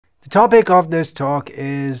The topic of this talk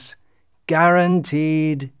is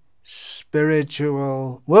guaranteed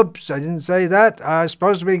spiritual, whoops, I didn't say that. It's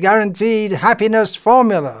supposed to be guaranteed happiness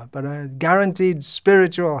formula, but guaranteed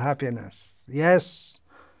spiritual happiness. Yes,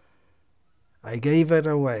 I gave it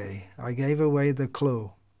away. I gave away the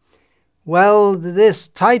clue. Well, this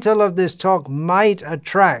title of this talk might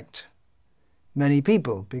attract many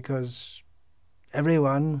people because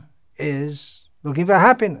everyone is looking for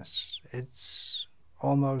happiness. It's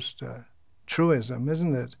almost a truism,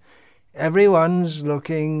 isn't it? Everyone's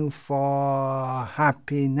looking for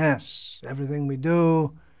happiness. Everything we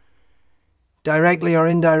do, directly or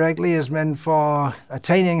indirectly, is meant for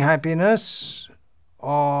attaining happiness,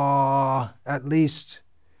 or at least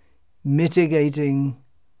mitigating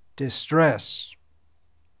distress.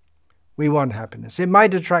 We want happiness. It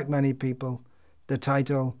might attract many people, the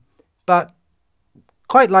title, but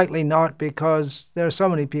quite likely not, because there are so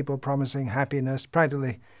many people promising happiness.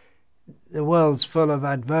 Practically the world's full of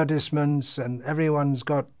advertisements and everyone's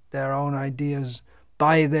got their own ideas.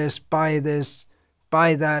 Buy this, buy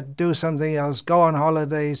that, do something else, go on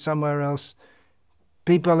holiday somewhere else.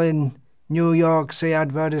 People in New York see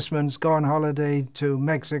advertisements, go on holiday to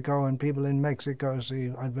Mexico, and people in Mexico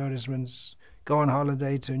see advertisements, go on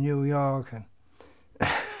holiday to New York. And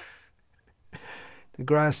the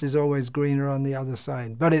grass is always greener on the other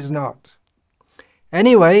side, but it's not.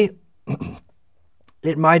 Anyway,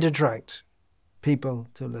 it might attract people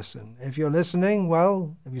to listen. If you're listening,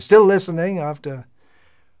 well, if you're still listening after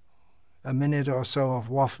a minute or so of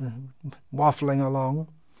waffling along,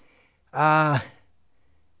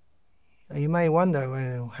 you may wonder,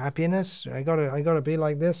 well, happiness? I gotta be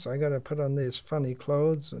like this. I gotta put on these funny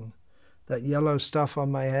clothes and that yellow stuff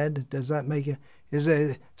on my head. Does that make you? Is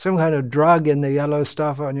there some kind of drug in the yellow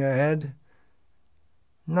stuff on your head?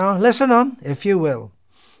 No, listen on, if you will.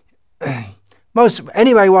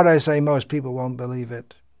 Anyway, what I say, most people won't believe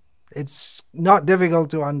it. It's not difficult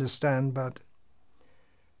to understand, but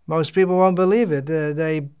most people won't believe it.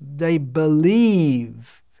 They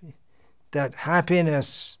believe that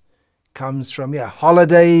happiness comes from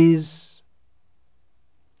holidays,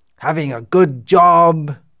 having a good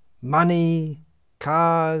job, money,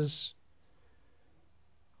 cars,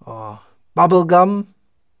 or bubble gum,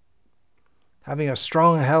 having a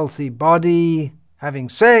strong, healthy body, having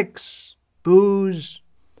sex, booze.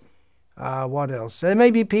 What else? There may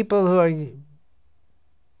be people who are a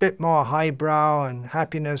bit more highbrow, and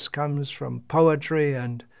happiness comes from poetry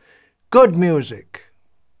and good music.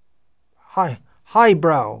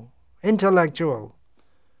 Highbrow, intellectual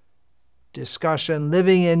discussion,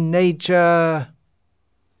 living in nature,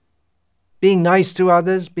 being nice to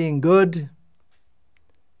others, being good.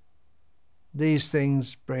 These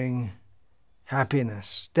things bring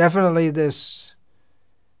happiness. Definitely this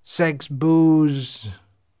sex, booze,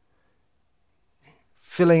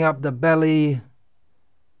 filling up the belly,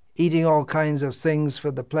 eating all kinds of things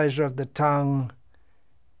for the pleasure of the tongue,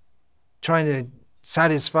 trying to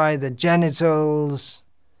satisfy the genitals.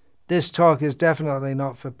 This talk is definitely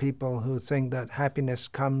not for people who think that happiness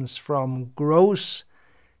comes from gross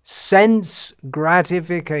sense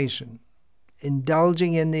gratification.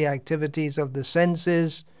 Indulging in the activities of the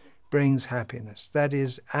senses brings happiness. That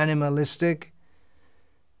is animalistic,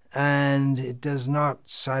 and it does not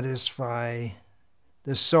satisfy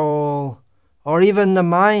the soul or even the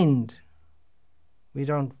mind. We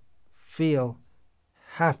don't feel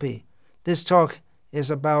happy. This talk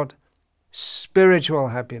is about spiritual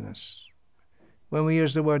happiness. When we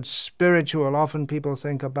use the word spiritual, often people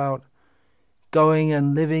think about going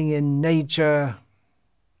and living in nature.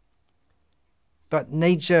 But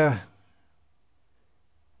nature,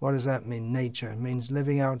 what does that mean, nature? It means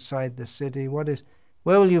living outside the city. Where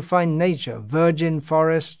will you find nature? Virgin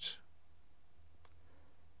forest?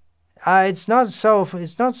 It's not so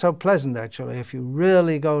pleasant, actually. If you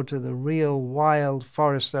really go to the real wild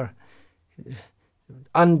forest, they're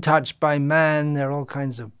untouched by man. There are all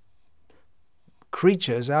kinds of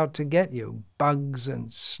creatures out to get you, bugs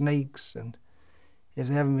and snakes, and if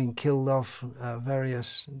they haven't been killed off,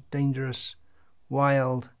 various dangerous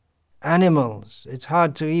wild animals. It's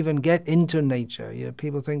hard to even get into nature.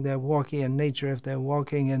 People think they're walking in nature if they're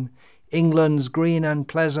walking in England's green and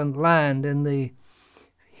pleasant land, in the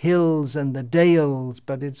hills and the dales,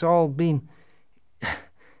 but it's all been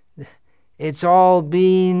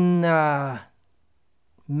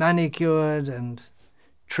manicured and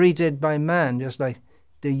treated by man, just like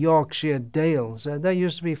the Yorkshire dales. That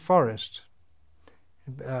used to be forest.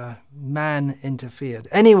 Man interfered.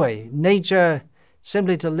 Anyway, nature,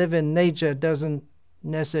 simply to live in nature doesn't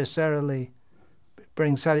necessarily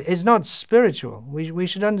bring satisfaction. It's not spiritual. We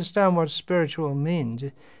should understand what spiritual means.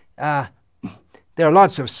 there are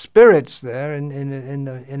lots of spirits there,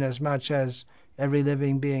 in as much as every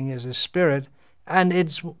living being is a spirit, and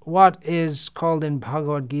it's what is called in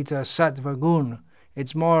Bhagavad Gita Sattva Gun.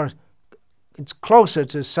 It's closer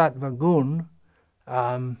to Sattva Gun,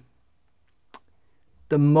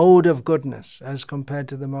 the mode of goodness, as compared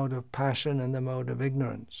to the mode of passion and the mode of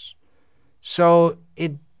ignorance. So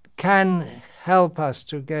it can help us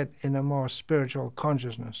to get in a more spiritual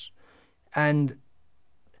consciousness. And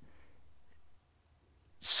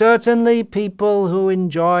certainly people who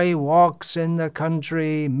enjoy walks in the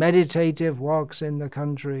country, meditative walks in the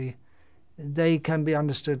country, they can be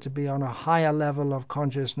understood to be on a higher level of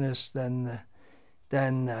consciousness than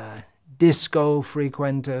disco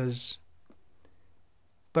frequenters.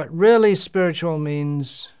 But really spiritual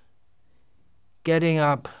means getting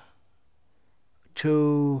up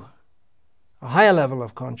to a higher level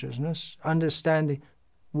of consciousness, understanding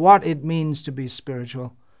what it means to be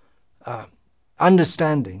spiritual,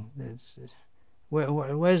 understanding.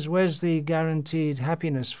 Where's the guaranteed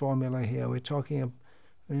happiness formula here? We're talking of,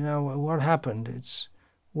 what happened?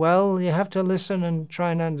 Well, you have to listen and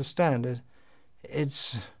try and understand it.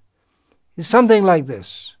 It's something like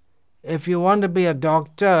this. If you want to be a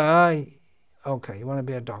doctor, okay, you want to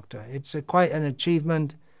be a doctor. It's quite an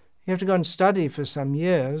achievement. You have to go and study for some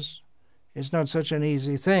years. It's not such an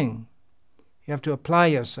easy thing. You have to apply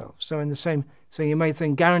yourself. So you may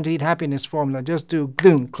think guaranteed happiness formula, just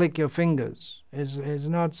click your fingers. It's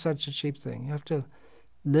not such a cheap thing. You have to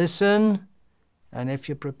listen, and if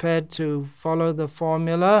you're prepared to follow the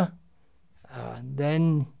formula,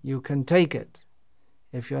 then you can take it.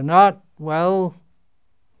 If you're not, well,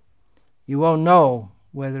 you won't know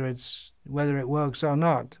whether it works or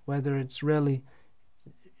not, whether it's really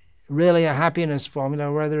a happiness formula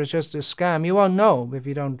or whether it's just a scam. You won't know if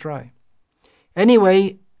you don't try.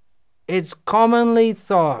 Anyway, it's commonly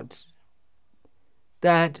thought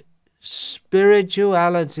that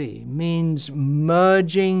spirituality means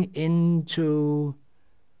merging into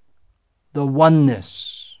the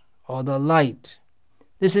oneness or the light.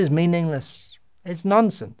 This is meaningless. It's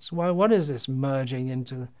nonsense. What is this merging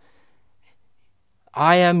into?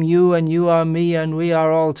 I am you and you are me and we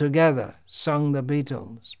are all together, sung the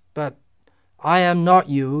Beatles. But I am not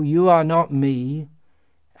you, you are not me,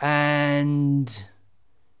 and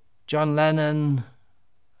John Lennon,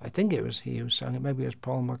 I think it was he who sung it, maybe it was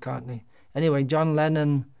Paul McCartney. Anyway, John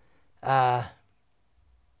Lennon, he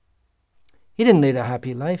didn't lead a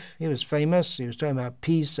happy life. He was famous, he was talking about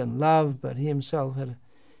peace and love, but he himself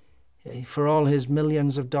for all his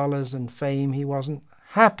millions of dollars and fame, he wasn't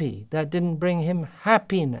happy. That didn't bring him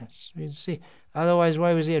happiness. You see, otherwise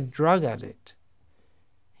why was he a drug addict?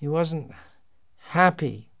 He wasn't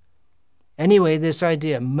happy. Anyway, this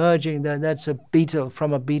idea, merging, that's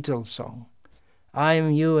from a Beatles song. I am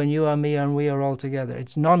you and you are me and we are all together.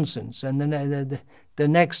 It's nonsense. And then the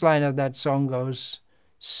next line of that song goes,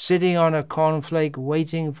 sitting on a cornflake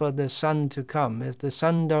waiting for the sun to come. If the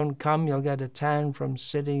sun don't come, you'll get a tan from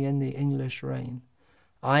sitting in the English rain.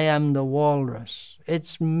 I am the walrus.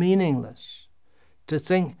 It's meaningless. To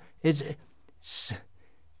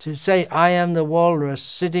say I am the walrus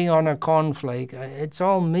sitting on a cornflake, it's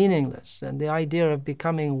all meaningless. And the idea of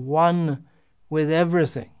becoming one with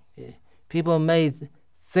everything. People may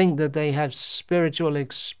think that they have spiritual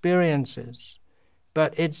experiences,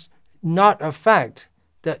 but it's not a fact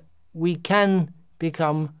that we can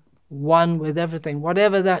become one with everything.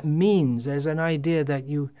 Whatever that means, there's an idea that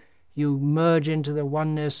you merge into the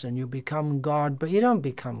oneness and you become God, but you don't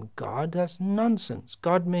become God. That's nonsense.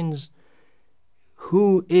 God means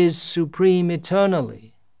who is supreme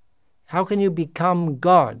eternally. How can you become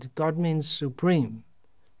God? God means supreme.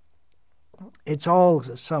 It's all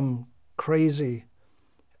some crazy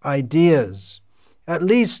ideas. At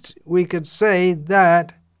least we could say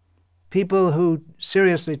that people who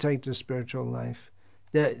seriously take to spiritual life,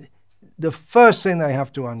 the first thing they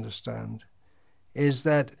have to understand is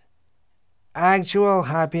that actual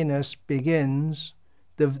happiness begins,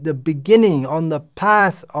 the beginning on the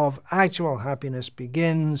path of actual happiness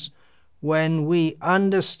begins when we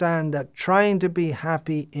understand that trying to be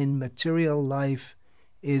happy in material life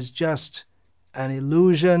is just an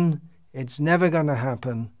illusion. It's never going to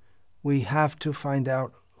happen. We have to find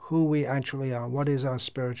out who we actually are. What is our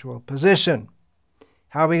spiritual position?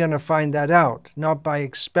 How are we going to find that out? Not by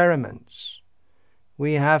experiments.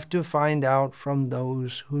 We have to find out from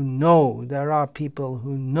those who know. There are people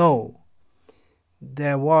who know.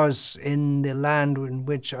 There was in the land in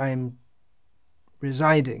which I'm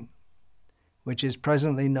residing, which is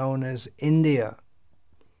presently known as India,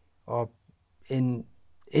 or in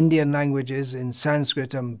Indian languages, in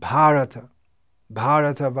Sanskrit, Bharata.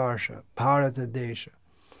 Bharatavarsha, Bharatadesha.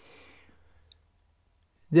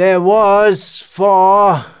 There was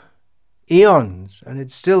for eons, and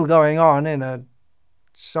it's still going on in a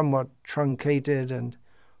somewhat truncated and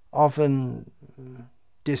often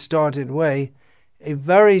distorted way, a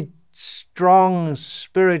very strong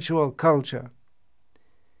spiritual culture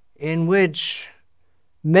in which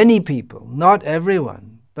many people, not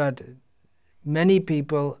everyone, but many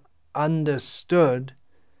people understood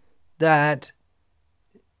that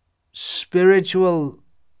spiritual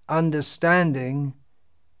understanding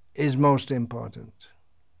is most important.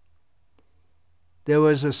 There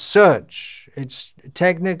was a search. It's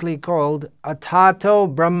technically called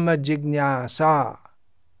Atato Brahma Jignasa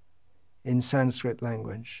in Sanskrit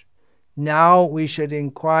language. Now we should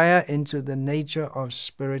inquire into the nature of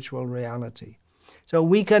spiritual reality. So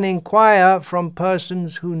we can inquire from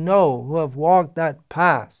persons who know, who have walked that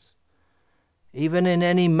path. Even in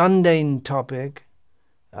any mundane topic,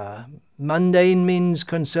 mundane means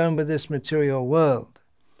concerned with this material world.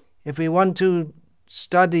 If we want to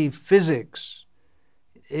study physics,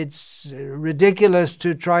 it's ridiculous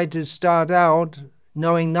to try to start out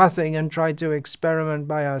knowing nothing and try to experiment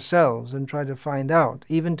by ourselves and try to find out.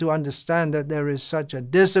 Even to understand that there is such a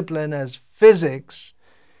discipline as physics,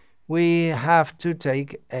 we have to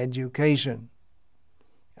take education.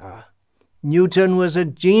 Newton was a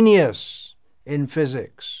genius in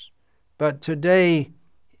physics, but today,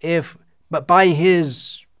 but by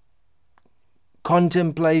his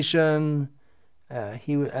contemplation,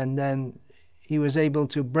 he was able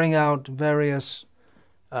to bring out various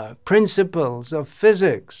principles of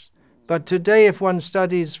physics. But today, if one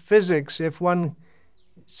studies physics, if one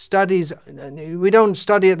studies, we don't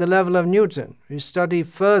study at the level of Newton, we study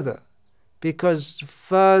further, because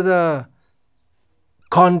further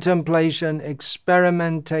contemplation,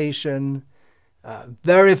 experimentation,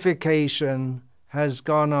 verification has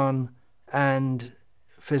gone on, and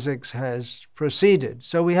physics has proceeded.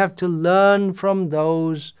 So we have to learn from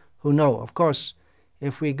those who know. Of course,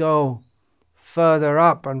 if we go further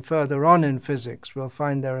up and further on in physics, we'll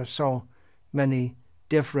find there are so many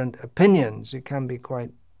different opinions. It can be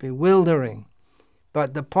quite bewildering.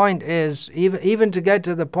 But the point is, even to get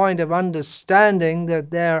to the point of understanding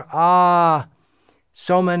that there are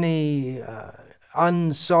so many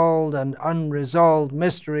unsolved and unresolved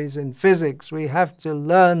mysteries in physics, we have to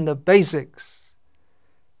learn the basics.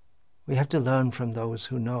 We have to learn from those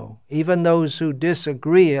who know. Even those who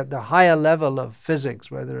disagree at the higher level of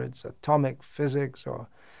physics, whether it's atomic physics or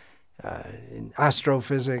in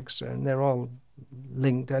astrophysics, and they're all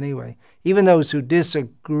linked anyway. Even those who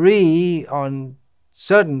disagree on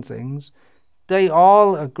certain things, they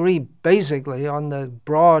all agree basically on the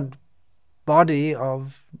broad body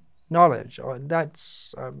of knowledge.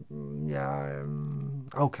 That's,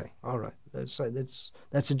 okay, all right. Let's say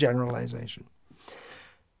that's a generalization.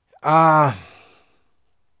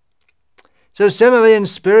 So similarly in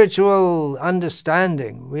spiritual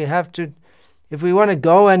understanding, we have to, if we want to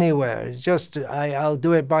go anywhere, it's just, I'll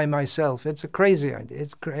do it by myself. It's a crazy idea.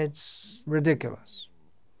 It's ridiculous.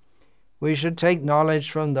 We should take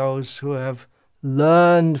knowledge from those who have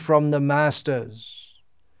learned from the masters.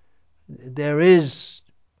 There is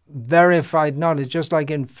verified knowledge, just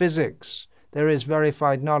like in physics, there is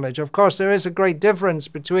verified knowledge. Of course, there is a great difference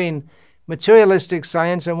between materialistic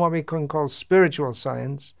science and what we can call spiritual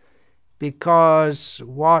science, because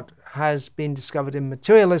what has been discovered in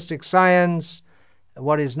materialistic science,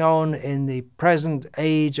 what is known in the present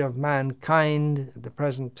age of mankind, at the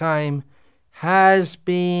present time, has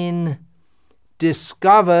been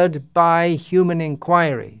discovered by human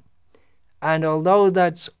inquiry. And although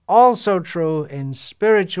that's also true in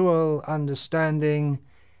spiritual understanding,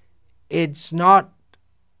 it's not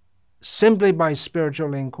simply by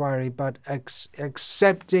spiritual inquiry, but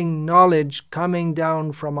accepting knowledge coming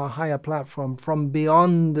down from a higher platform, from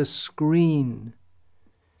beyond the screen,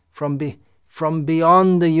 from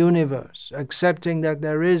beyond the universe, accepting that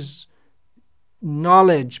there is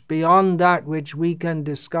knowledge beyond that which we can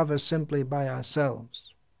discover simply by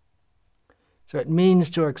ourselves. So it means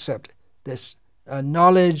to accept this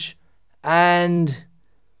knowledge, and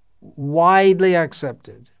widely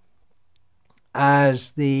accepted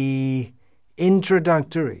as the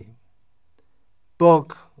introductory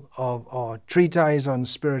book or treatise on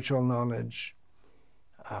spiritual knowledge,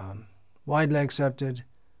 widely accepted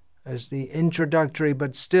as the introductory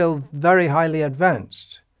but still very highly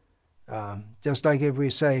advanced. Just like if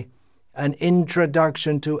we say an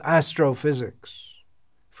introduction to astrophysics.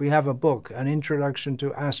 If we have a book, an introduction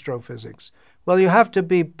to astrophysics, well, you have to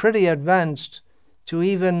be pretty advanced to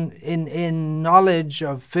even in knowledge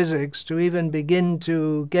of physics, to even begin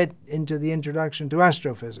to get into the introduction to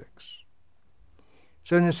astrophysics.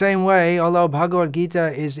 So in the same way, although Bhagavad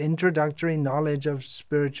Gita is introductory knowledge of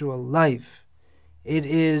spiritual life, it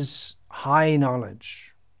is high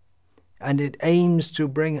knowledge, and it aims to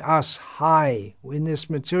bring us high. In this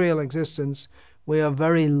material existence, we are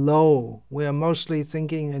very low. We are mostly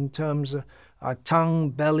thinking in terms of our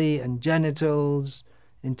tongue, belly, and genitals,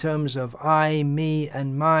 in terms of I, me,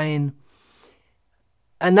 and mine.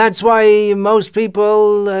 And that's why most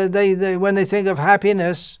people, when they think of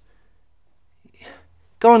happiness,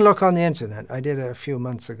 go and look on the internet. I did it a few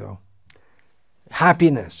months ago.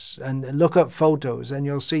 Happiness, and look up photos, and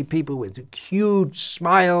you'll see people with huge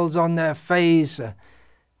smiles on their face.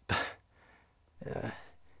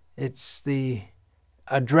 It's the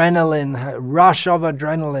adrenaline, rush of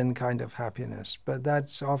adrenaline kind of happiness, but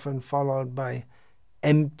that's often followed by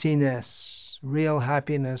emptiness. Real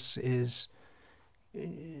happiness is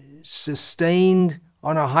sustained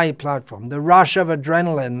on a high platform. The rush of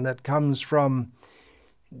adrenaline that comes from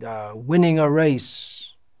winning a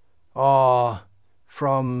race, or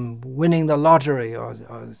from winning the lottery, or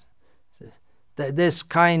this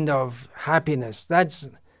kind of happiness, that's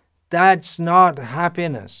not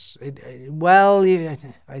happiness.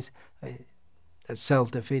 That's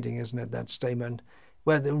self-defeating, isn't it, that statement?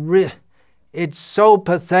 Well, it's so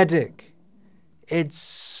pathetic. It's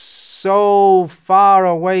so far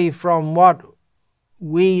away from what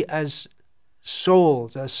we as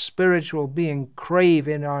souls, as spiritual beings, crave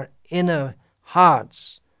in our inner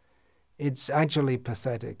hearts. It's actually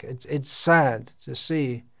pathetic. It's sad to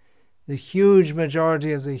see the huge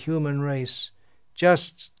majority of the human race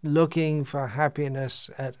just looking for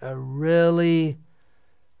happiness at a really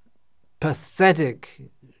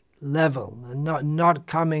pathetic level, and not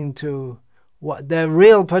coming to what their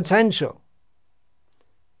real potential.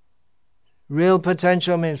 Real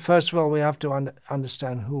potential means, first of all, we have to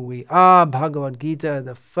understand who we are. Bhagavad Gita,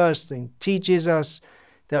 the first thing, teaches us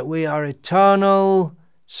that we are eternal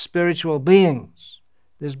spiritual beings.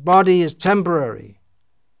 This body is temporary.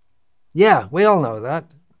 Yeah, we all know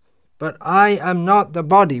that. But I am not the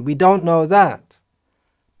body. We don't know that.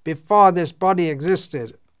 Before this body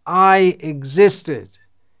existed, I existed.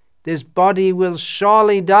 This body will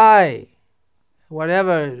surely die.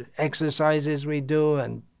 Whatever exercises we do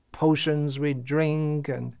and potions we drink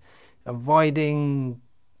and avoiding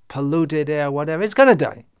polluted air, whatever, it's going to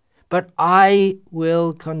die. But I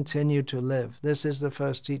will continue to live. This is the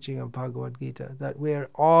first teaching of Bhagavad Gita, that we are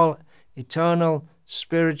all eternal,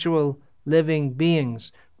 spiritual, living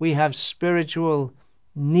beings. We have spiritual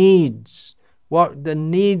needs. The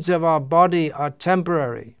needs of our body are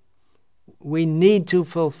temporary. We need to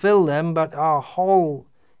fulfill them, but our whole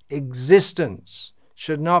existence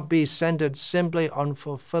should not be centered simply on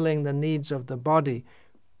fulfilling the needs of the body.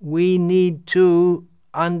 We need to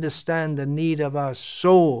understand the need of our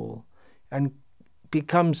soul and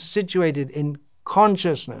become situated in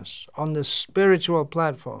consciousness on the spiritual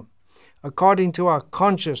platform. According to our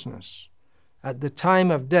consciousness, at the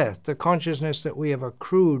time of death, the consciousness that we have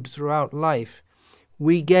accrued throughout life,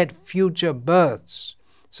 we get future births.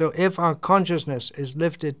 So if our consciousness is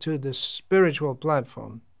lifted to the spiritual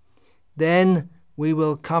platform, then we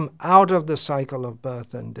will come out of the cycle of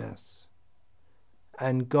birth and death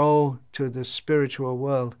and go to the spiritual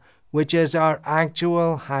world, which is our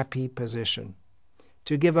actual happy position.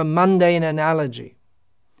 To give a mundane analogy,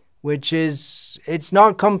 which is, it's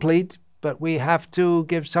not complete, but we have to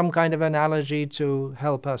give some kind of analogy to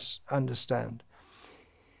help us understand.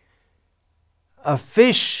 A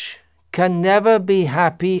fish can never be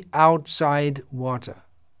happy outside water.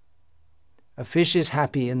 A fish is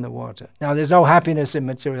happy in the water. Now, there's no happiness in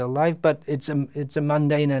material life, but it's a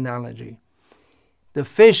mundane analogy. The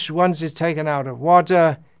fish, once it's taken out of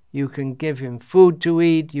water, you can give him food to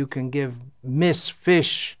eat, you can give Miss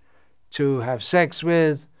Fish to have sex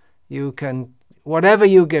with, you can, whatever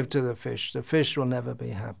you give to the fish will never be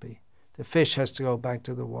happy. The fish has to go back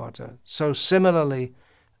to the water. So similarly,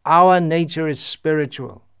 our nature is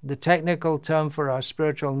spiritual. The technical term for our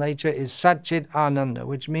spiritual nature is Satchit Ananda,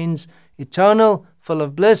 which means eternal, full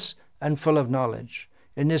of bliss, and full of knowledge.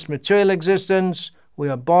 In this material existence, we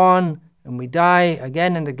are born and we die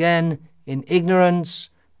again and again in ignorance.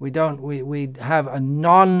 We have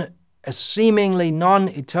a seemingly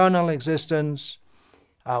non-eternal existence.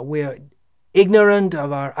 We are ignorant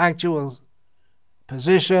of our actual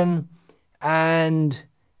position, and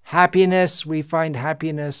happiness, we find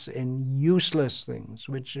happiness in useless things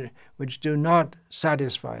which do not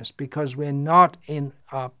satisfy us because we're not in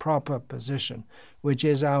our proper position, which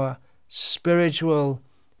is our spiritual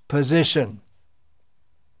position.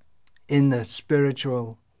 in the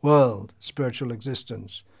spiritual world, spiritual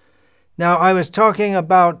existence. Now, I was talking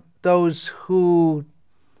about those who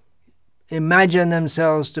imagine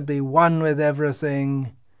themselves to be one with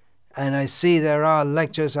everything, and I see there are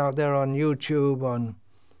lectures out there on YouTube on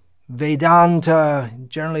Vedanta.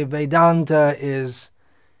 Generally, Vedanta is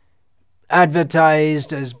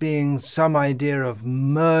advertised as being some idea of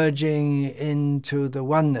merging into the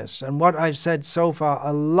oneness. And what I've said so far,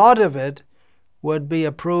 a lot of it would be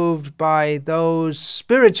approved by those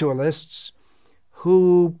spiritualists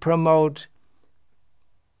who promote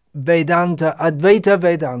Vedanta, Advaita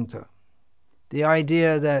Vedanta, the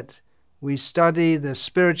idea that we study the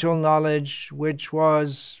spiritual knowledge which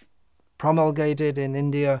was promulgated in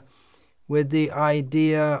India with the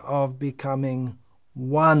idea of becoming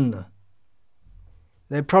one.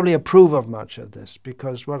 They probably approve of much of this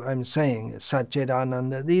because what I'm saying is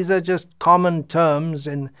Satchidananda. These are just common terms,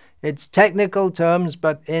 and it's technical terms,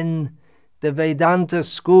 but in the Vedanta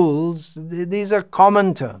schools, these are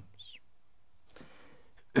common terms.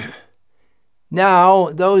 Now,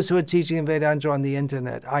 those who are teaching Vedanta on the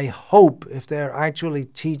internet, I hope if they're actually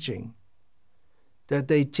teaching, that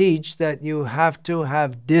they teach that you have to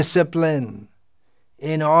have discipline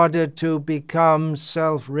in order to become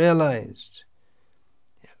self-realized.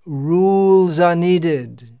 Rules are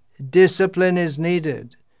needed, discipline is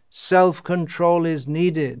needed, self-control is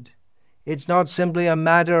needed. It's not simply a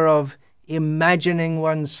matter of imagining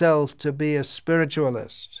oneself to be a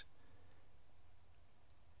spiritualist.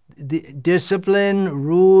 The discipline,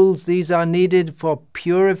 rules, these are needed for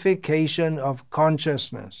purification of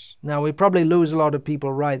consciousness. Now, we probably lose a lot of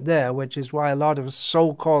people right there, which is why a lot of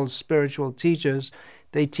so-called spiritual teachers,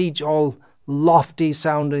 they teach all lofty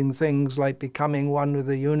sounding things like becoming one with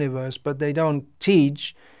the universe, but they don't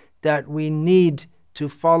teach that we need to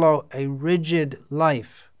follow a rigid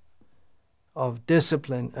life of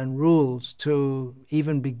discipline and rules to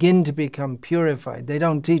even begin to become purified. They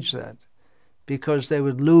don't teach that because they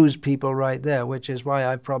would lose people right there, which is why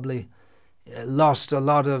I've probably lost a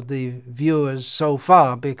lot of the viewers so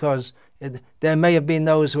far, because there may have been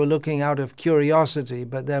those who were looking out of curiosity,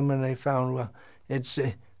 but then when they found, well, it's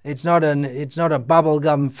not a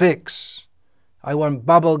bubblegum fix. I want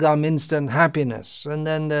bubblegum instant happiness. And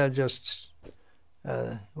then they're just,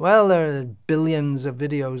 well, there are billions of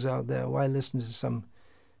videos out there. Why listen to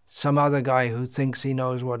some other guy who thinks he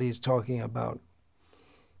knows what he's talking about?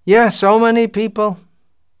 Yeah, so many people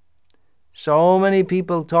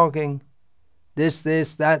talking this,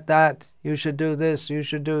 that, you should do this, you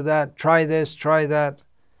should do that, try this, try that.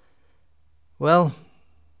 Well,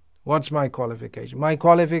 what's my qualification? My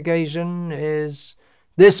qualification is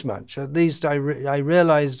this much. At least I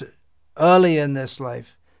realized early in this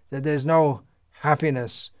life that there's no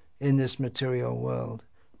happiness in this material world.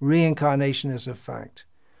 Reincarnation is a fact.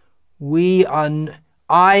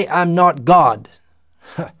 I am not God.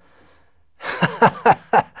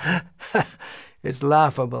 It's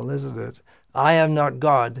laughable, isn't it? I am not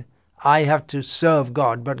God. I have to serve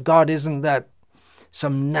God. But God isn't that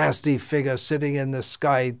some nasty figure sitting in the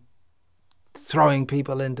sky throwing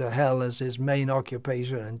people into hell as his main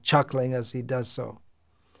occupation and chuckling as he does so.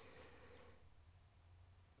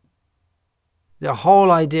 The whole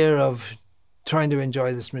idea of trying to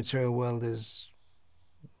enjoy this material world is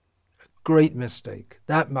a great mistake.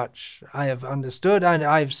 That much I have understood, and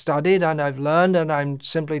I've studied, and I've learned, and I'm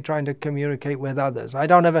simply trying to communicate with others. I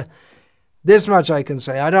don't have this much I can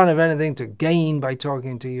say. I don't have anything to gain by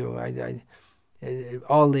talking to you.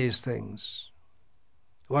 All these things.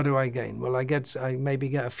 What do I gain? Well, I maybe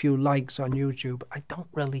get a few likes on YouTube. I don't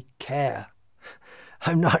really care.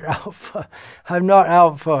 I'm not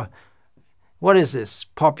out for what is this?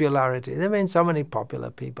 Popularity. There have been so many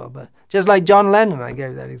popular people, but just like John Lennon, I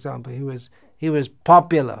gave that example. He was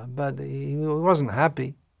popular, but he wasn't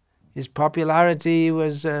happy. His popularity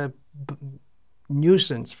was a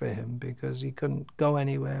nuisance for him because he couldn't go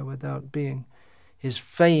anywhere without being. His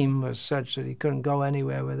fame was such that he couldn't go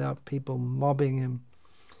anywhere without people mobbing him.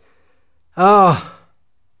 Oh,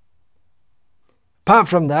 apart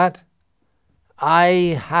from that,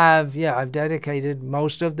 I've dedicated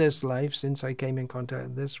most of this life since I came in contact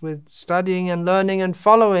with this with studying and learning and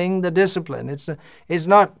following the discipline. It's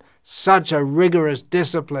not such a rigorous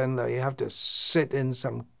discipline that you have to sit in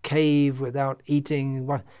some cave without eating,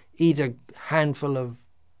 eat a handful of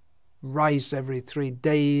rice every 3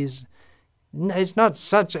 days. It's not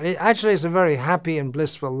such, actually it's a very happy and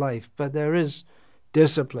blissful life, but there is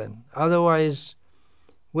discipline. Otherwise,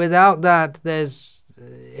 without that,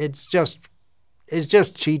 it's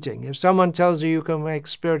just cheating. If someone tells you can make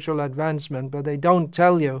spiritual advancement, but they don't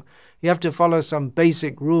tell you, you have to follow some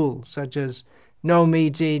basic rules, such as no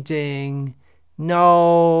meat eating,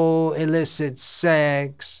 no illicit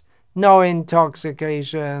sex, no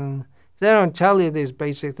intoxication. If they don't tell you these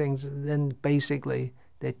basic things, then basically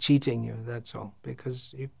they're cheating you, that's all.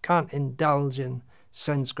 Because you can't indulge in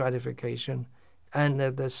sense gratification and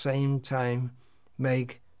at the same time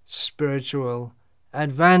make spiritual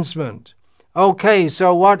advancement. Okay,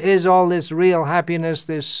 so what is all this real happiness,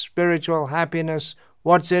 this spiritual happiness?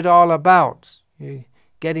 What's it all about? You're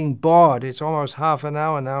getting bored. It's almost half an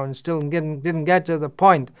hour now and still didn't get to the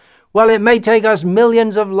point. Well, it may take us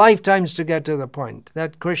millions of lifetimes to get to the point.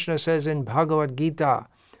 That Krishna says in Bhagavad Gita,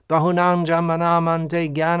 Bahunam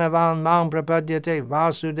jamanamante gyanavan mam prapadyate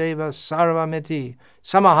vasudeva sarvamiti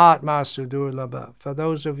samahatma sudurlabha. For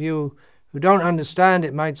those of you who don't understand,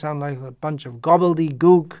 it might sound like a bunch of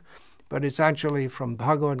gobbledygook, but it's actually from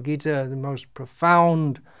Bhagavad Gita, the most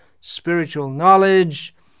profound spiritual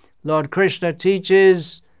knowledge. Lord Krishna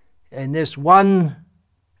teaches in this one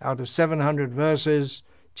out of 700 verses,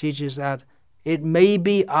 teaches that it may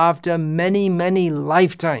be after many, many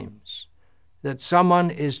lifetimes that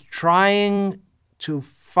someone is trying to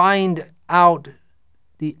find out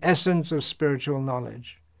the essence of spiritual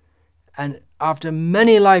knowledge. And after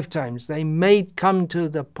many lifetimes, they may come to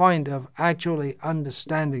the point of actually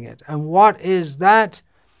understanding it. And what is that?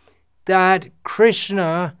 That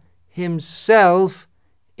Krishna himself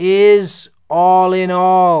is all in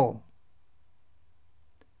all.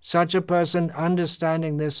 Such a person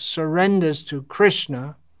understanding this surrenders to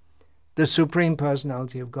Krishna, the Supreme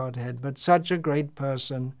Personality of Godhead. But such a great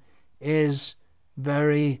person is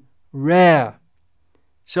very rare.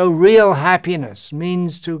 So real happiness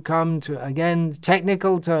means to come to, again,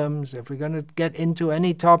 technical terms. If we're going to get into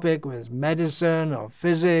any topic with medicine or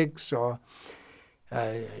physics or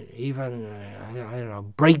even, I don't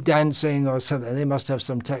know, breakdancing or something, they must have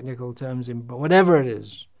some technical terms, but whatever it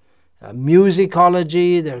is.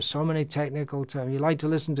 Musicology, there's so many technical terms. You like to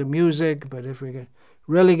listen to music, but if we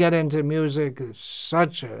really get into music, it's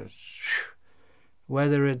such a,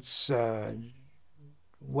 whether it's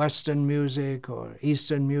Western music or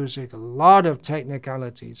Eastern music, a lot of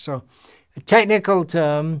technicality. So a technical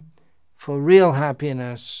term for real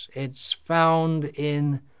happiness, it's found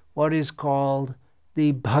in what is called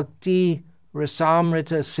the Bhakti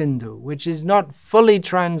Rasamrita Sindhu, which is not fully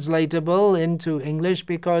translatable into English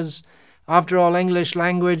because, after all, English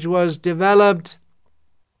language was developed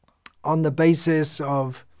on the basis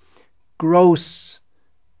of gross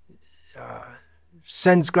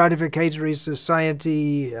sense gratificatory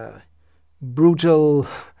society, brutal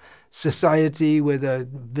society with a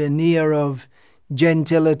veneer of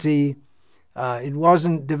gentility. It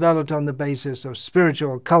wasn't developed on the basis of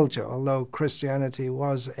spiritual culture, although Christianity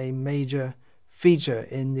was a major feature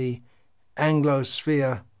in the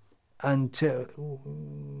Anglosphere until,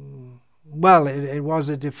 well, it was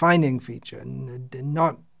a defining feature,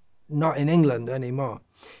 not in England anymore.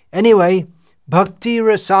 Anyway, Bhakti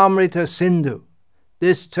Rasamrita Sindhu.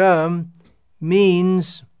 This term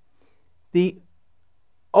means the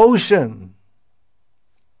ocean,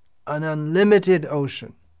 an unlimited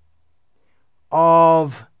ocean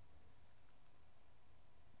of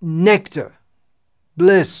nectar,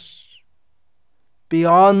 bliss,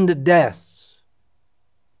 beyond death.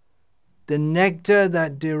 The nectar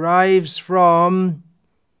that derives from,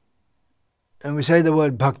 and we say the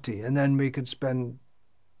word bhakti, and then we could spend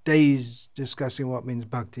days discussing what means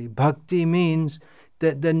bhakti. Bhakti means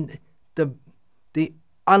that the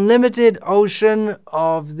unlimited ocean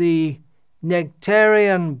of the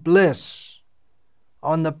nectarian bliss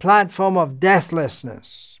on the platform of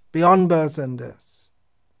deathlessness, beyond birth and death,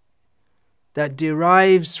 that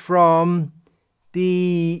derives from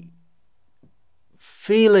the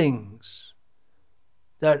feelings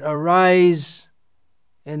that arise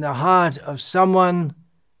in the heart of someone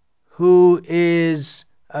who is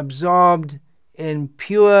absorbed in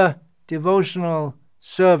pure devotional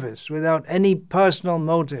service without any personal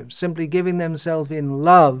motive, simply giving themselves in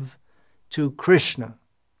love to Krishna.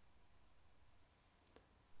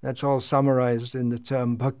 That's all summarized in the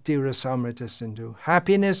term Bhakti Rasamrita Sindhu.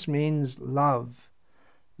 Happiness means love.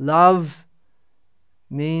 Love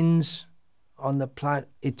means on the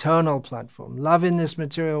eternal platform. Love in this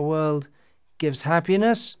material world gives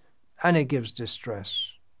happiness and it gives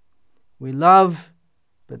distress. We love,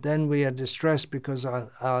 but then we are distressed because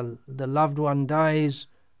the loved one dies,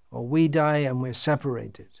 or we die and we're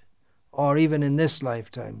separated. Or even in this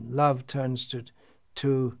lifetime, love turns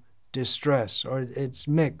to distress, or it's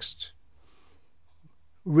mixed.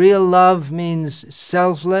 Real love means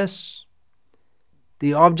selfless.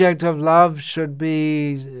 The object of love should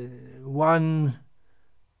be the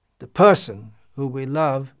person who we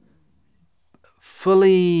love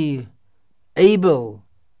fully able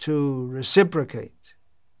to reciprocate.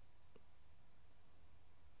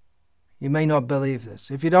 You may not believe this.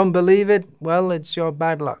 If you don't believe it, well, it's your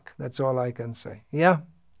bad luck. That's all I can say. Yeah,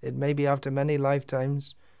 it may be after many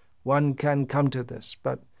lifetimes one can come to this,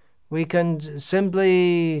 but we can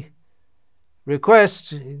simply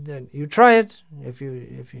request that you try it. If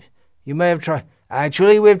you may have tried.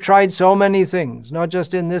 Actually, we've tried so many things, not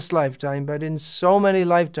just in this lifetime, but in so many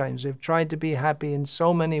lifetimes. We've tried to be happy in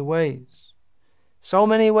so many ways. So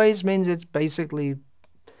many ways means it's basically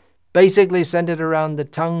centered around the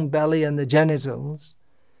tongue, belly, and the genitals.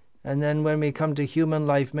 And then when we come to human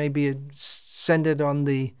life, maybe it's centered on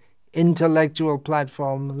the intellectual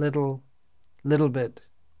platform a little bit.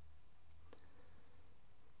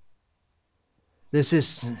 This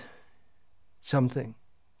is something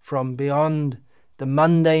from beyond the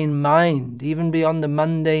mundane mind, even beyond the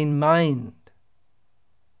mundane mind,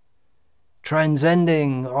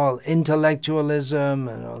 transcending all intellectualism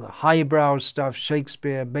and all the highbrow stuff,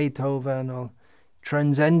 Shakespeare, Beethoven, all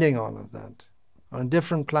transcending all of that on a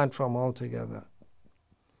different platform altogether.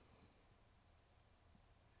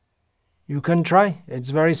 You can try. It's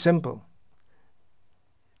very simple.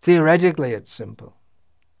 Theoretically, it's simple.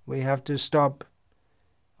 We have to stop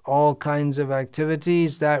all kinds of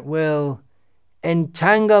activities that will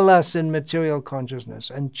entangle us in material consciousness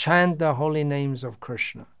and chant the holy names of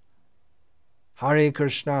Krishna. Hare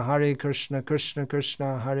Krishna, Krishna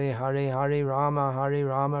Krishna, Hare Hare, Hare Rama,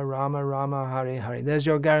 Rama Rama, Hare Hare. There's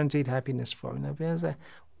your guaranteed happiness formula. People say,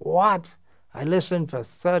 what? I listened for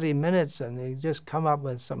 30 minutes and you just come up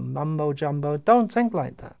with some mumbo jumbo. Don't think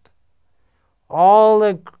like that. All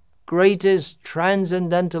the greatest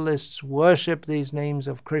transcendentalists worship these names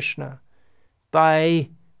of Krishna by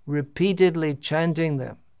repeatedly chanting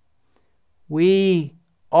them. We,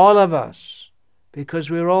 all of us, because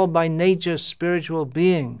we're all by nature spiritual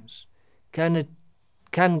beings, can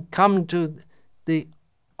come to the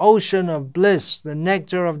ocean of bliss, the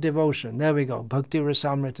nectar of devotion. There we go, Bhakti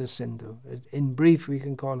Rasamrita Sindhu. In brief, we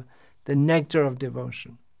can call it the nectar of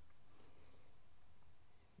devotion.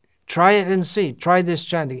 Try it and see. Try this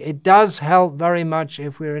chanting. It does help very much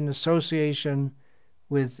if we're in association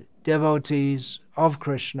with devotees of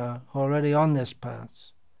Krishna already on this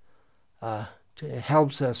path. It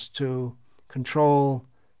helps us to control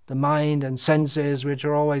the mind and senses, which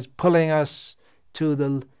are always pulling us to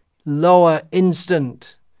the lower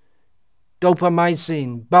instant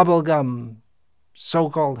dopamicine, bubblegum,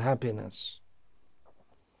 so-called happiness.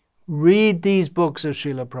 Read these books of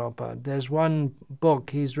Srila Prabhupada. There's one book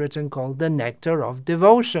he's written called The Nectar of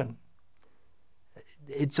Devotion.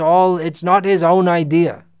 It's not his own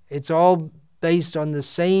idea. It's all based on the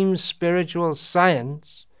same spiritual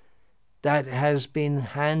science that has been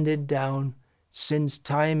handed down since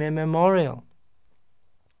time immemorial.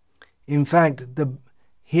 In fact,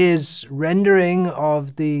 his rendering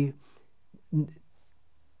of the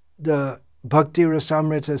Bhakti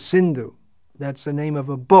Rasamrita Sindhu, that's the name of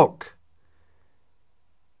a book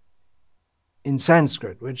in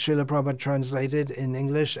Sanskrit, which Srila Prabhupada translated in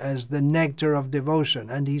English as The Nectar of Devotion,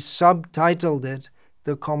 and he subtitled it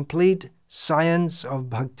The Complete Science of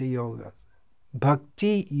Bhakti Yoga.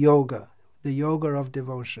 Bhakti Yoga, the Yoga of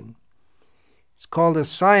Devotion. It's called a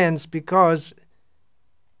science because,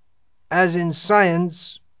 as in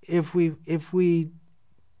science, if we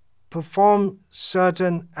perform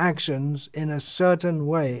certain actions in a certain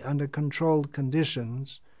way under controlled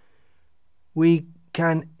conditions, we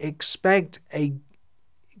can expect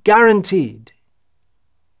guaranteed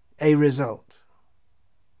a result.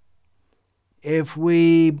 If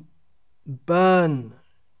we burn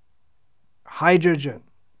hydrogen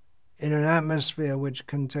in an atmosphere which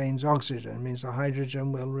contains oxygen, it means the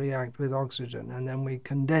hydrogen will react with oxygen, and then we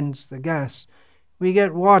condense the gas, we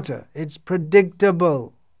get water. It's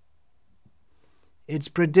predictable. It's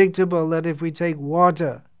predictable that if we take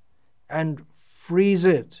water and freeze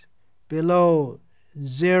it below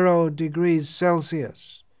 0 degrees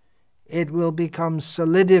Celsius, it will become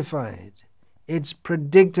solidified. It's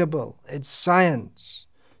predictable. It's science.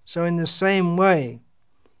 So in the same way,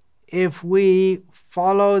 if we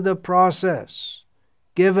follow the process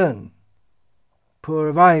given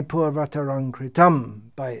Purvai Purvatarang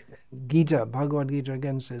Kritam by Gita, Bhagavad Gita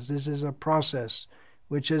again says, this is a process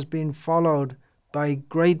which has been followed by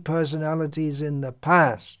great personalities in the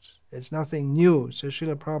past. It's nothing new. So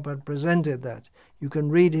Srila Prabhupada presented that. You can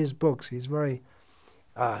read his books. He's very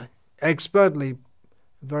expertly,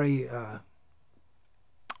 very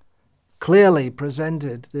clearly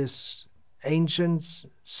presented this ancient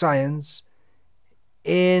science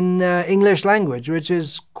in English language, which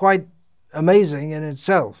is quite amazing in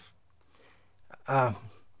itself.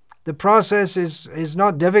 The process is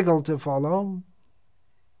not difficult to follow,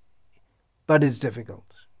 but it's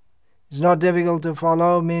difficult. It's not difficult to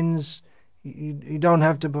follow means you don't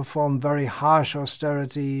have to perform very harsh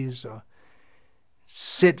austerities or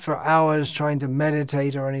sit for hours trying to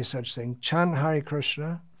meditate or any such thing. Chant Hare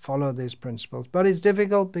Krishna, follow these principles. But it's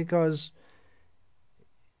difficult because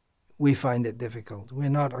we find it difficult. We're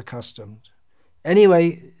not accustomed.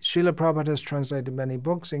 Anyway, Srila Prabhupada has translated many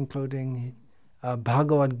books, including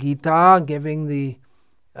Bhagavad Gita, giving the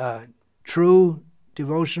true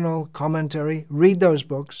devotional commentary. Read those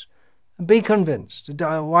books and be convinced.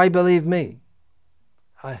 Why believe me?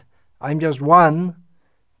 I'm just one,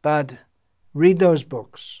 but read those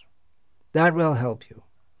books. That will help you.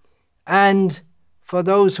 And for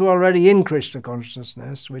those who are already in Krishna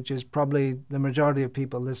consciousness, which is probably the majority of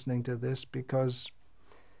people listening to this, because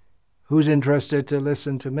who's interested to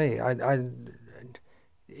listen to me?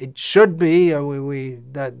 It should be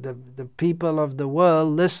that the people of the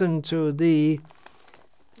world listen to the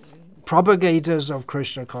propagators of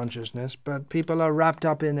Krishna consciousness, but people are wrapped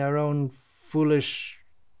up in their own foolish,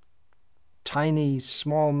 tiny,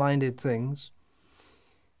 small-minded things.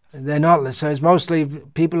 They're not, so it's mostly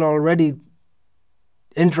people already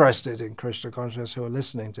interested in Krishna consciousness who are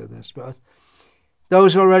listening to this. But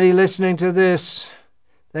those who are already listening to this,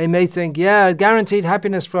 they may think, yeah, guaranteed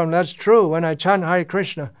happiness from, that's true. When I chant Hare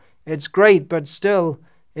Krishna, it's great, but still,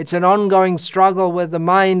 it's an ongoing struggle with the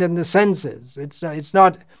mind and the senses. It's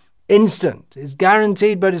not instant. It's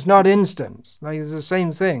guaranteed, but it's not instant. Like it's the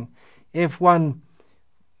same thing. If one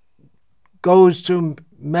goes to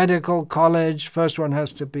medical college, first one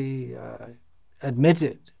has to be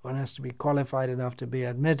admitted. One has to be qualified enough to be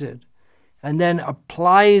admitted. And then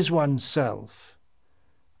applies oneself.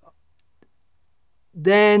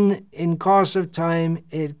 Then, in course of time,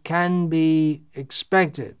 it can be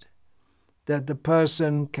expected that the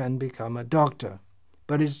person can become a doctor.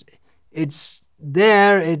 But it's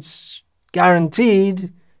there, it's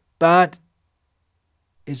guaranteed, but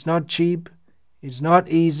it's not cheap, it's not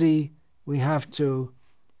easy. We have to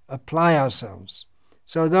apply ourselves.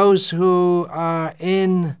 So those who are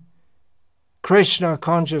in Krishna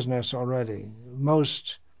consciousness already,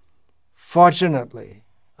 most fortunately,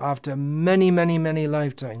 after many, many, many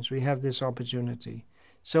lifetimes, we have this opportunity.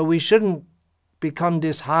 So we shouldn't become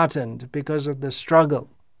disheartened because of the struggle.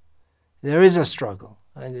 There is a struggle,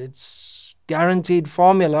 and it's guaranteed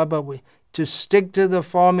formula, but to stick to the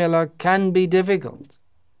formula can be difficult.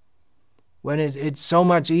 When it's so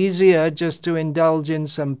much easier just to indulge in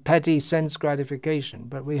some petty sense gratification.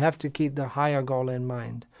 But we have to keep the higher goal in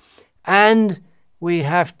mind. And we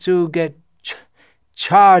have to get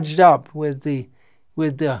charged up with the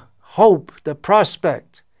hope, the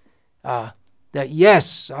prospect that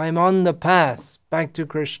yes, I'm on the path back to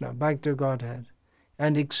Krishna, back to Godhead.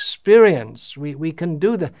 And experience, we can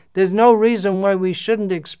do that. There's no reason why we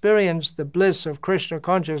shouldn't experience the bliss of Krishna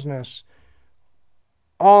consciousness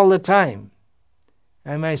all the time.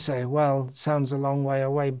 I may say, well, it sounds a long way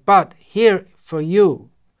away, but here for you,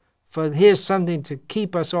 here's something to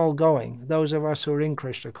keep us all going, those of us who are in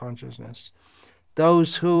Krishna consciousness,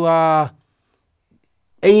 those who are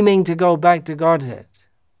aiming to go back to Godhead.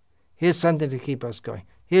 Here's something to keep us going.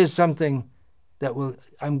 Here's something that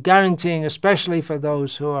I'm guaranteeing, especially for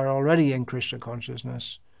those who are already in Krishna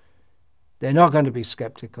consciousness, they're not going to be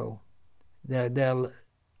skeptical. They'll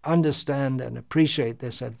understand and appreciate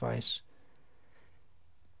this advice.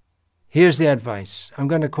 Here's the advice. I'm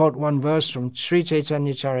going to quote one verse from Sri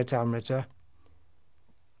Chaitanya Charitamrita.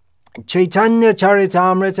 Chaitanya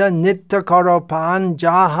Charitamrita Nitya Karopan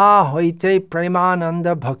Jaha Hoite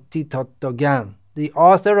Premananda Bhakti Tattva Gyan. The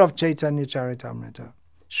author of Chaitanya Charitamrita,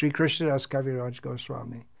 Sri Krishnadas Kaviraj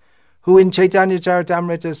Goswami, who in Chaitanya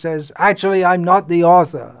Charitamrita says, actually I'm not the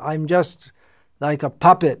author, I'm just like a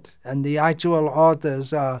puppet, and the actual author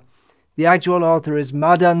is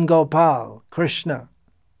Madan Gopal, Krishna.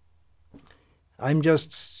 I'm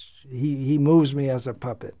just, he moves me as a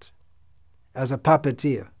puppet, as a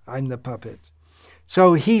puppeteer. I'm the puppet.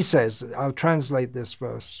 So he says, I'll translate this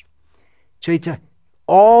verse.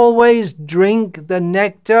 Always drink the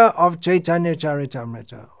nectar of Chaitanya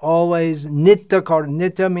Charitamrita. Always,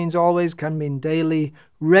 nitya means always, can mean daily.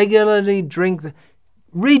 Regularly drink,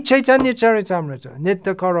 read Chaitanya Charitamrita.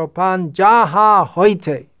 Nitya karopan jaha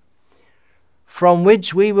hoite. From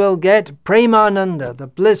which we will get premananda, the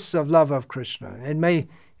bliss of love of Krishna. You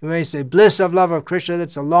may say, bliss of love of Krishna,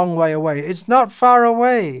 that's a long way away. It's not far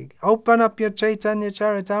away. Open up your Chaitanya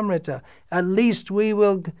Charitamrita. At least we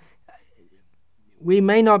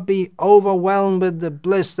may not be overwhelmed with the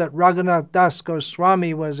bliss that Raghunath Das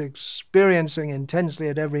Goswami was experiencing intensely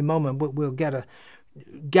at every moment, but we'll get a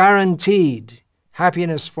guaranteed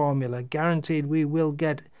happiness formula, guaranteed we will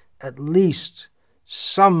get at least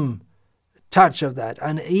some touch of that,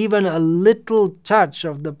 and even a little touch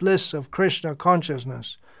of the bliss of Krishna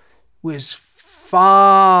consciousness was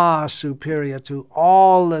far superior to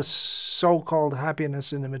all the so-called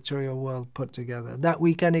happiness in the material world put together, that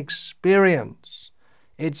we can experience.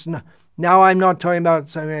 It's not, now I'm not talking about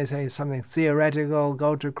something theoretical,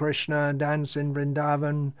 go to Krishna, dance in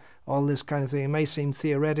Vrindavan, all this kind of thing. It may seem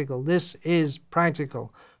theoretical. This is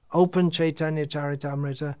practical. Open Chaitanya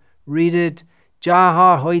Charitamrita, read it,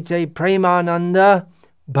 Jaha hoite premananda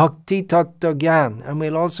bhakti tattva gyan. And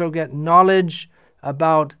we'll also get knowledge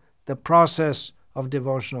about the process of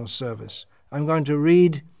devotional service. I'm going to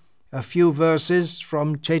read a few verses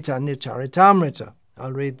from Chaitanya Charitamrita.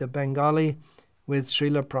 I'll read the Bengali with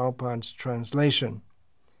Srila Prabhupada's translation,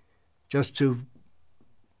 just to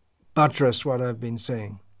buttress what I've been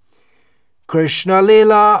saying. Krishna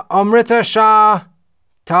Lila Amrita Shah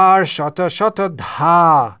Tar Shata Shata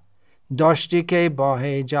Dha Dashtike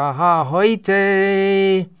Bahe Jaha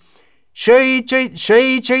Hoite Shai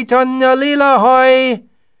Chaitanya Lila Hoy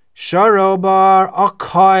Sharobar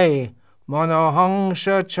Akhoi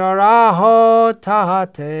Manohangsha Charaho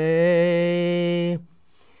Tahate.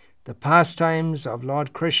 The pastimes of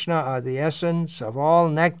Lord Krishna are the essence of all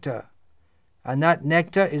nectar, and that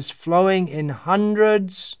nectar is flowing in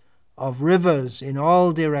hundreds of rivers in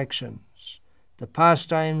all directions. The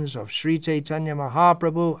pastimes of Sri Chaitanya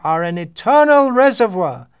Mahaprabhu are an eternal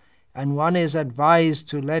reservoir, and one is advised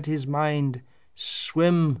to let his mind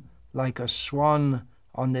swim like a swan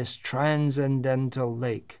on this transcendental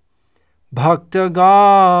lake.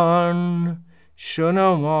 Bhaktagan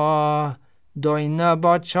Shunama Doina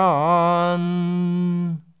Bachan.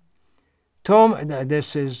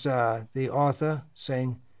 This is the author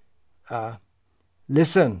saying,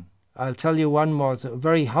 listen, I'll tell you one more thing.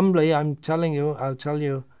 Very humbly, I'll tell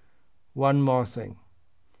you one more thing.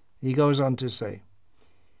 He goes on to say,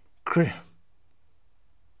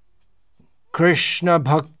 Krishna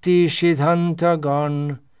Bhakti Siddhanta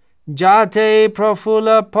Gan Jate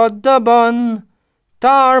Prafula Paddaban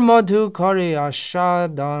Tar Madhu Kare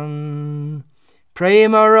Ashadan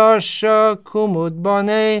Prema Rasha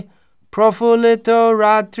Kumudbane Profulito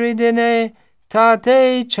Ratridine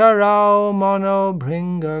Tate Charao Mano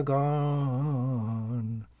Bringagan.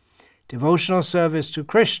 Devotional service to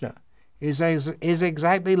Krishna is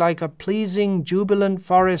exactly like a pleasing, jubilant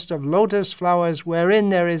forest of lotus flowers wherein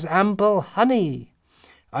there is ample honey.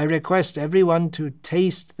 I request everyone to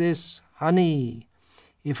taste this honey.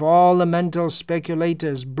 If all the mental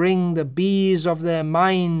speculators bring the bees of their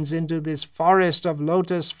minds into this forest of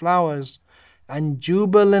lotus flowers and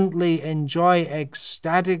jubilantly enjoy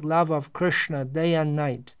ecstatic love of Krishna day and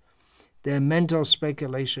night, their mental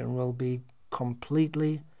speculation will be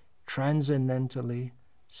completely, transcendentally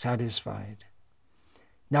satisfied.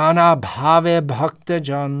 Nana bhave bhakta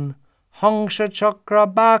jan, hangsha chakra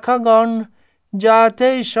bakagon,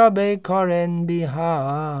 jate shabe karen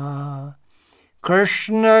biha.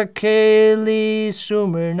 Krishna keli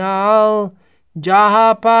sumirnal,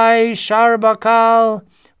 jahapai sharbakal,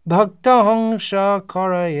 bhakta hangsha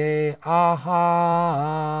karaye aha.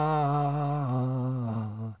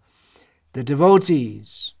 The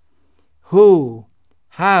devotees who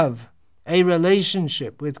have a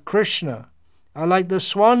relationship with Krishna are like the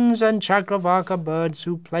swans and chakravaka birds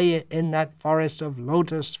who play in that forest of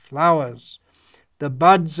lotus flowers. The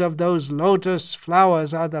buds of those lotus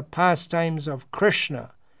flowers are the pastimes of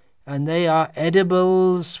Krishna, and they are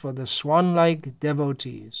edibles for the swan-like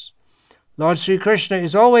devotees. Lord Sri Krishna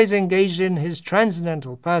is always engaged in his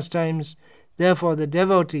transcendental pastimes. Therefore, the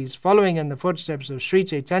devotees following in the footsteps of Sri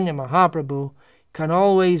Chaitanya Mahaprabhu can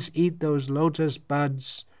always eat those lotus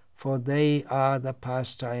buds, for they are the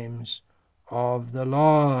pastimes of the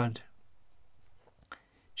Lord.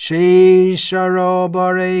 Shri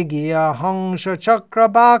Sharobare Gya Hangsha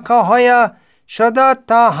Chakrabaka Hoya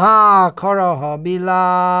Shadataha Karaha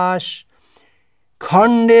Bilash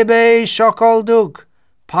Kondibe Shakal Duk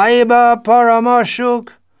Paiba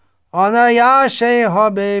Paramashuk Anayashe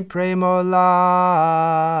Habe Premolash.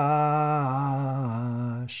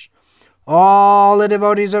 All the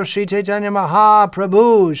devotees of Sri Chaitanya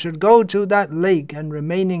Mahaprabhu should go to that lake, and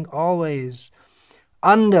remaining always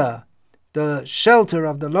under the shelter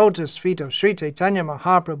of the lotus feet of Sri Chaitanya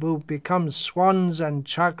Mahaprabhu become swans and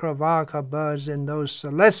chakravaka birds in those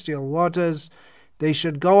celestial waters. They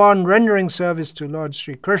should go on rendering service to Lord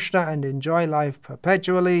Sri Krishna and enjoy life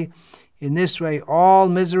perpetually. In this way, all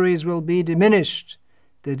miseries will be diminished.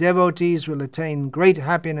 The devotees will attain great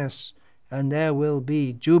happiness and there will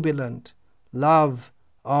be jubilant love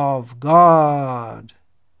of God.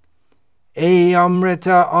 E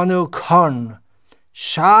Amrita Anukon,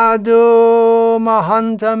 Shadu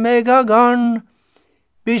Mahanta Megagon,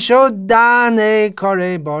 Bishodane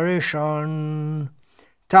Kore Borishon,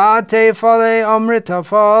 Tate Fale Amrita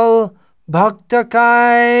Fal,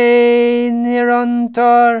 Bhaktakai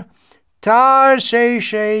Nirantar, Tar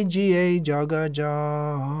Sheshe Jie Jagajan.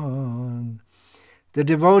 The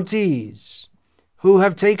devotees who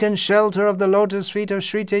have taken shelter of the lotus feet of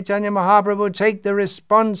Sri Chaitanya Mahaprabhu take the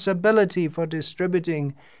responsibility for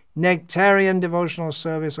distributing nectarian devotional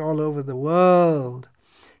service all over the world.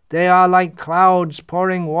 They are like clouds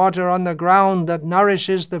pouring water on the ground that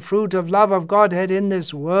nourishes the fruit of love of Godhead in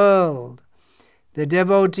this world. The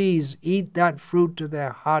devotees eat that fruit to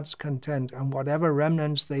their heart's content, and whatever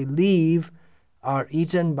remnants they leave are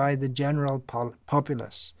eaten by the general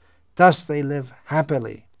populace. Thus they live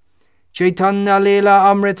happily. Chaitanya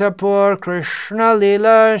Lila Amritapur, Krishna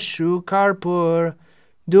Lila Shukarpur,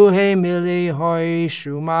 Duhe Mili Hoi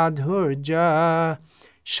Shumadhurja,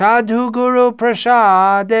 Sadhu Guru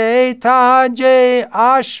Prasade Taje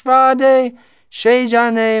Ashvade,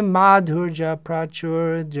 Shejane Madhurja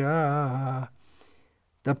Prachurja.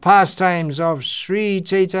 The pastimes of Sri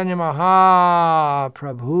Chaitanya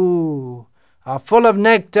Mahaprabhu are full of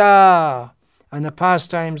nectar, and the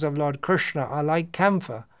pastimes of Lord Krishna are like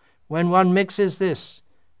camphor. When one mixes these,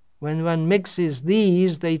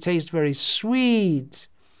 they taste very sweet.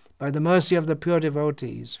 By the mercy of the pure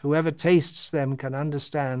devotees, whoever tastes them can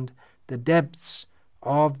understand the depths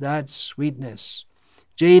of that sweetness.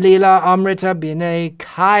 Jailila Amrita Bine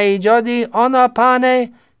Kai Jodi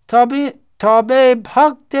Anapane Tobe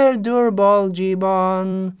Bhaktir Durbal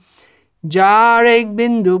Jiban Jarek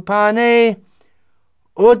Bindu Pane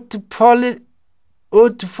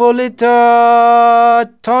Utfulita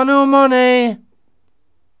Tonumone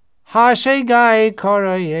Hashe Gai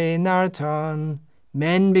Koraye Nartan.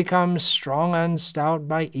 Men become strong and stout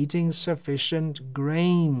by eating sufficient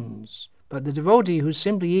grains. But the devotee who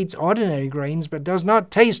simply eats ordinary grains but does not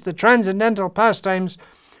taste the transcendental pastimes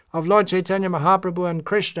of Lord Chaitanya Mahaprabhu and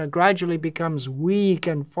Krishna gradually becomes weak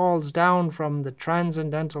and falls down from the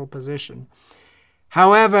transcendental position.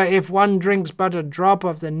 However, if one drinks but a drop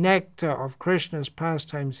of the nectar of Krishna's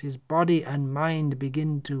pastimes, his body and mind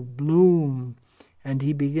begin to bloom, and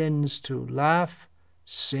he begins to laugh,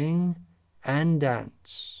 sing, and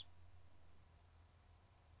dance.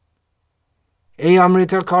 E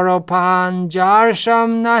Amrita Koropan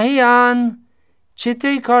Jarsham Nahian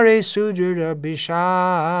Chite Kore Sujura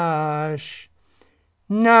Bishash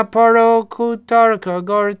Naparo Kutarka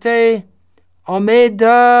Gorte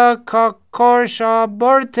Omeda Kakorsha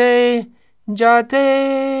Borte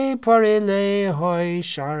Jate Parile Hoi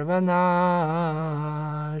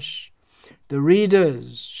Sharvanash. The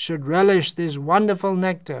readers should relish this wonderful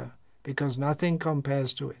nectar, because nothing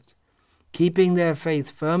compares to it. Keeping their faith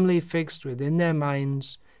firmly fixed within their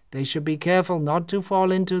minds, they should be careful not to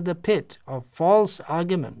fall into the pit of false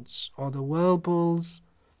arguments or the whirlpools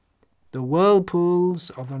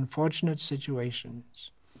of unfortunate situations.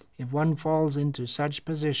 If one falls into such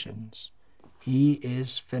positions, he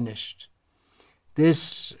is finished.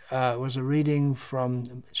 This was a reading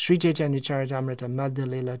from Sri Chaitanya Charitamrita Madhya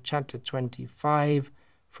Lila, chapter 25,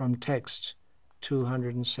 from text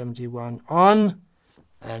 271 on,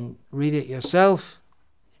 and read it yourself.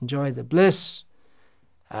 Enjoy the bliss.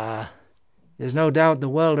 There's no doubt the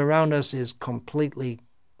world around us is completely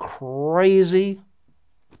crazy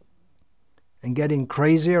and getting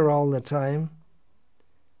crazier all the time.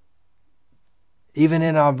 Even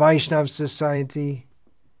in our Vaishnav society,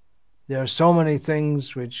 there are so many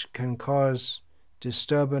things which can cause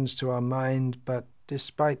disturbance to our mind, but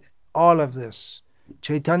despite all of this,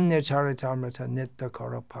 Chaitanya Charitamrita Nitya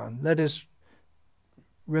Koropan. Let us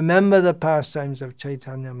remember the pastimes of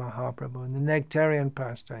Chaitanya Mahaprabhu and the nectarian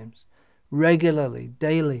pastimes regularly,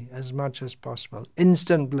 daily, as much as possible.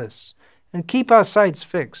 Instant bliss. And keep our sights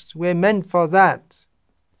fixed. We're meant for that.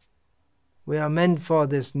 We are meant for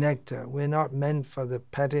this nectar. We're not meant for the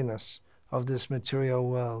pettiness of this material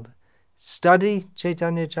world. Study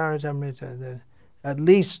Chaitanya Charitamrita. At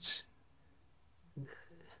least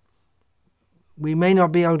we may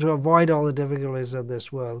not be able to avoid all the difficulties of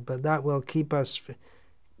this world, but that will keep us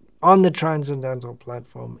on the transcendental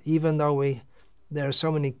platform, even though there are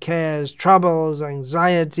so many cares, troubles,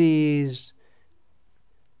 anxieties.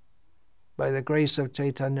 By the grace of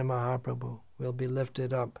Chaitanya Mahaprabhu, we'll be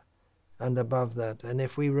lifted up and above that. And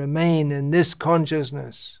if we remain in this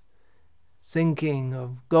consciousness, thinking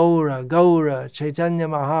of Gaura, Chaitanya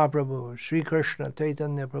Mahaprabhu, Sri Krishna,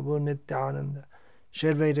 Chaitanya Prabhu Nityananda,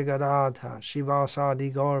 Shadvaita Gadadha,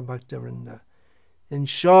 Shivasadi Gaur Bhaktivinoda, then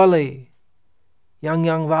surely Yang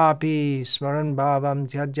Vapi Smaran Bhavam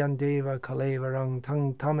Tyajanteva Kalevarang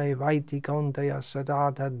Tang Tame Vaiti Kontaya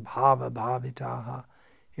Sadatad Bhava Bhavitaha.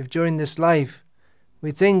 If during this life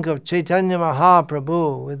we think of Chaitanya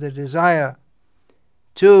Mahaprabhu with a desire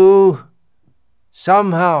to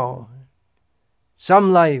somehow,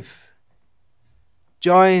 some life,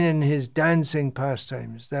 join in his dancing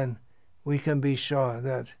pastimes, then we can be sure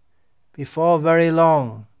that before very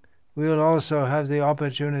long we will also have the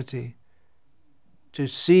opportunity to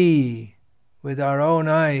see with our own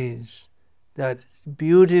eyes that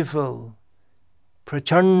beautiful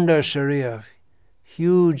Prachanda Sharira,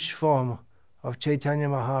 huge form of Chaitanya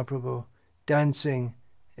Mahaprabhu dancing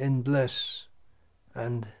in bliss.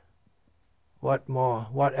 And what more?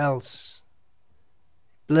 What else?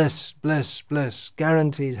 Bliss, bliss, bliss.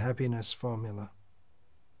 Guaranteed happiness formula.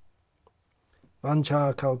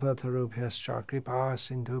 Vancha kalpatarubhyascha kripa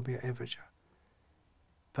sindhubhya evacha.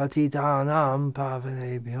 Patitanam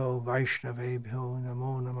pavanebhyo vaishnavebhyo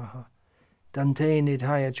namo namaha. Dante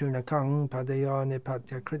nidhaya chunakang padaya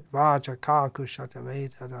nipatya kritvacha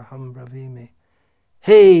kakushatameta bravime.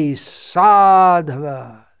 Hey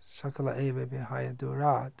sadhava sakala eva vihaya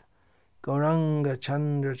durat. Gauranga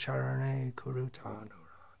chandra charane kurutanu.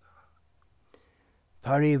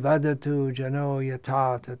 Parivadatu jano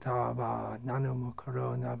yata tatava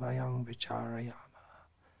nanumukaro navayang vicharayama.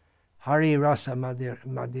 Hari rasa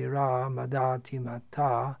madira madati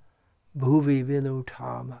mata bhuvi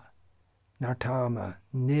vilutama nartama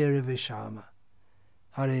nirvishama.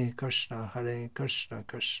 Hare Krishna, Krishna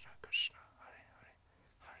Krishna.